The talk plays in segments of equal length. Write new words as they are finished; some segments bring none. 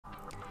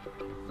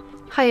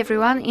Hi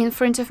everyone, in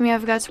front of me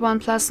I've got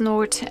OnePlus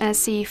Nord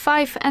CE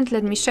 5 and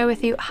let me share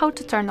with you how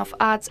to turn off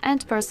ads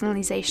and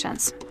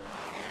personalizations.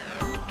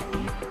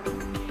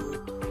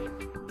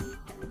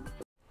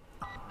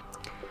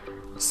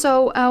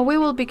 So we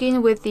will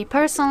begin with the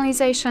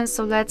personalization,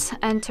 so let's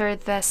enter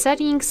the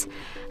settings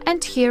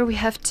and here we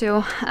have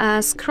to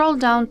scroll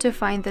down to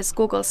find this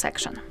Google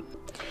section.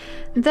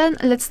 Then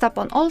let's tap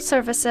on all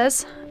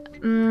services.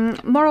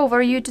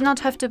 Moreover, you do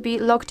not have to be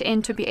logged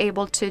in to be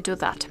able to do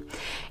that.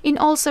 In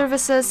all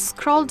services,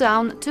 scroll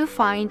down to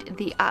find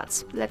the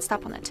ads. Let's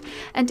tap on it.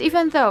 And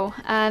even though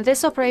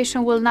this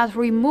operation will not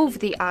remove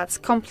the ads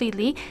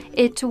completely,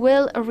 it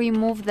will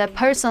remove the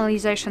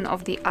personalization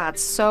of the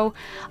ads. So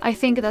I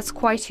think that's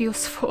quite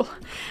useful.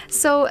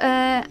 So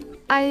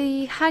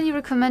I highly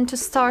recommend to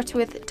start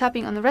with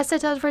tapping on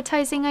Reset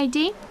Advertising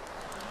ID.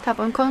 Tap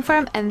on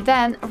confirm and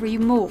then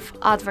remove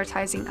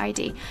advertising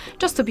ID,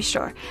 just to be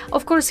sure.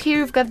 Of course, here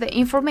you've got the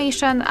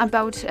information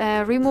about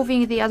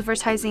removing the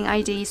advertising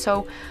ID,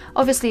 so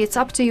obviously it's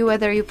up to you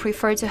whether you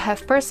prefer to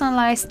have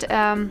personalized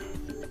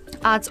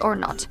ads or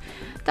not.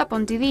 Tap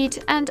on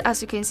delete and as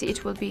you can see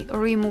it will be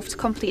removed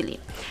completely.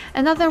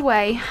 Another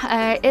way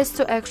is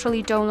to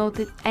actually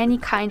download any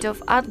kind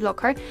of ad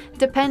blocker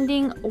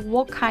depending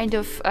what kind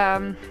of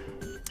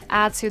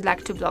ads you'd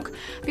like to block,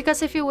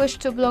 because if you wish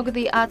to block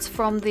the ads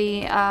from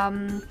the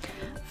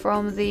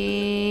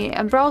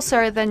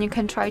browser, then you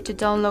can try to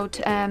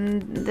download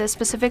the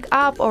specific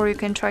app, or you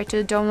can try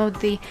to download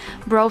the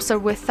browser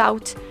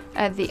without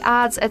the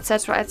ads,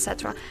 etc,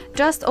 etc.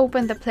 Just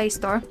open the Play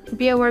Store.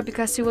 Be aware,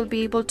 because you will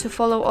be able to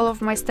follow all of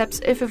my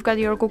steps if you've got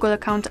your Google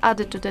account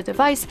added to the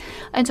device,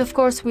 and of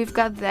course we've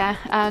got the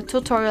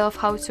tutorial of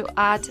how to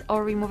add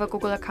or remove a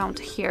Google account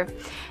here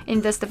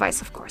in this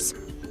device, of course.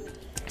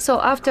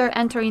 So after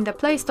entering the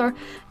Play Store,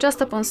 just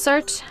tap on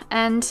search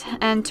and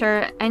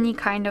enter any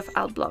kind of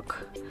ad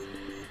block.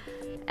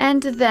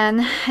 And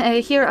then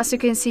here, as you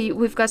can see,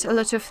 we've got a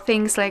lot of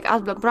things like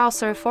AdBlock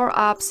browser for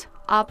apps,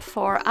 app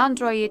for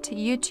Android,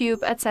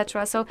 YouTube,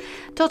 etc. So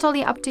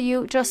totally up to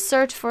you. Just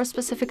search for a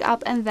specific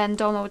app and then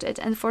download it,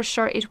 and for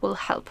sure it will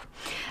help.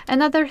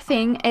 Another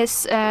thing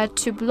is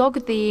to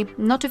block the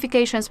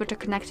notifications which are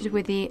connected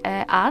with the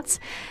ads.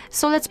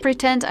 So let's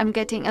pretend I'm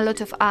getting a lot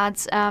of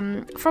ads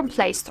from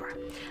Play Store,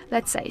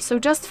 let's say. So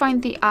just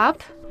find the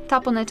app,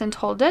 tap on it and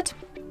hold it,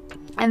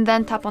 and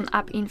then tap on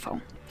App Info.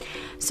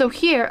 So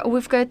here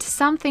we've got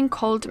something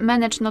called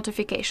Manage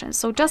Notifications.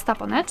 So just tap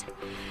on it,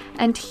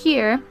 and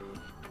here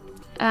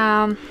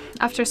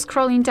after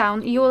scrolling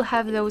down, you will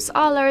have those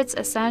alerts,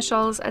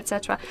 essentials,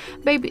 etc.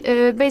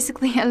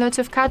 Basically a lot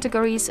of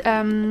categories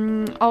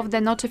of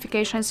the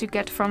notifications you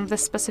get from the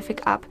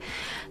specific app.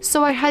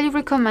 So I highly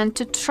recommend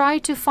to try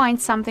to find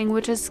something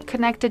which is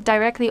connected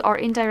directly or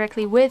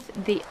indirectly with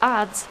the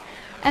ads,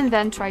 and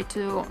then try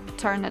to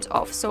turn it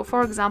off. So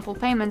for example,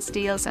 payments,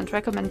 deals and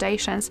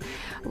recommendations,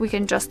 we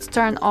can just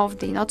turn off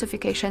the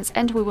notifications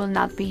and we will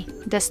not be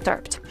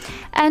disturbed.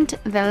 And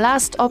the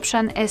last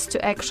option is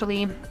to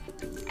actually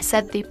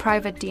set the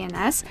private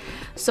DNS.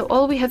 So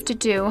all we have to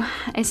do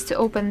is to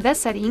open the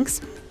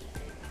settings,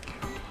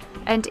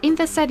 and in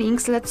the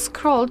settings let's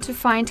scroll to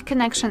find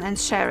connection and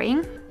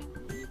sharing.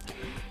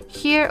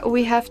 Here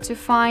we have to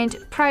find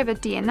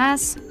private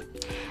DNS,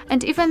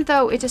 and even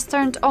though it is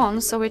turned on,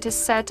 so it is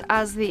set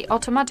as the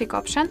automatic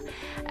option,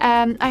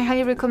 I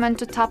highly recommend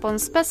to tap on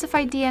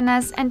specify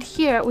DNS, and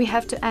here we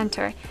have to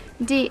enter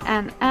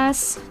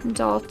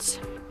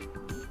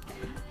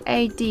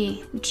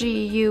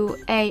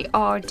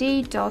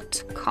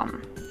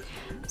dns.adguard.com.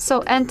 So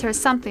enter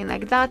something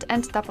like that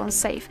and tap on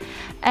save,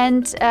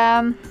 and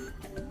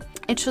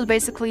it should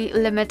basically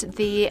limit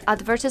the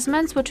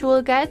advertisements which you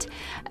will get.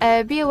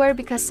 Be aware,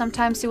 because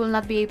sometimes you will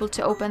not be able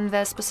to open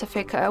the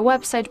specific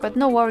website, but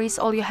no worries.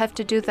 All you have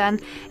to do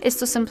then is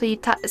to simply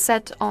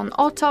set on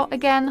auto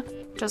again,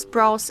 just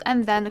browse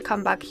and then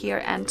come back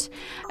here and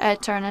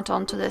turn it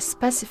on to the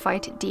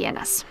specified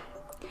DNS.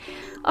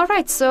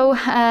 Alright, so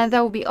that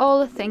will be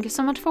all. Thank you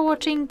so much for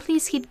watching.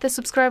 Please hit the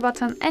subscribe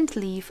button and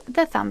leave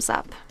the thumbs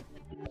up.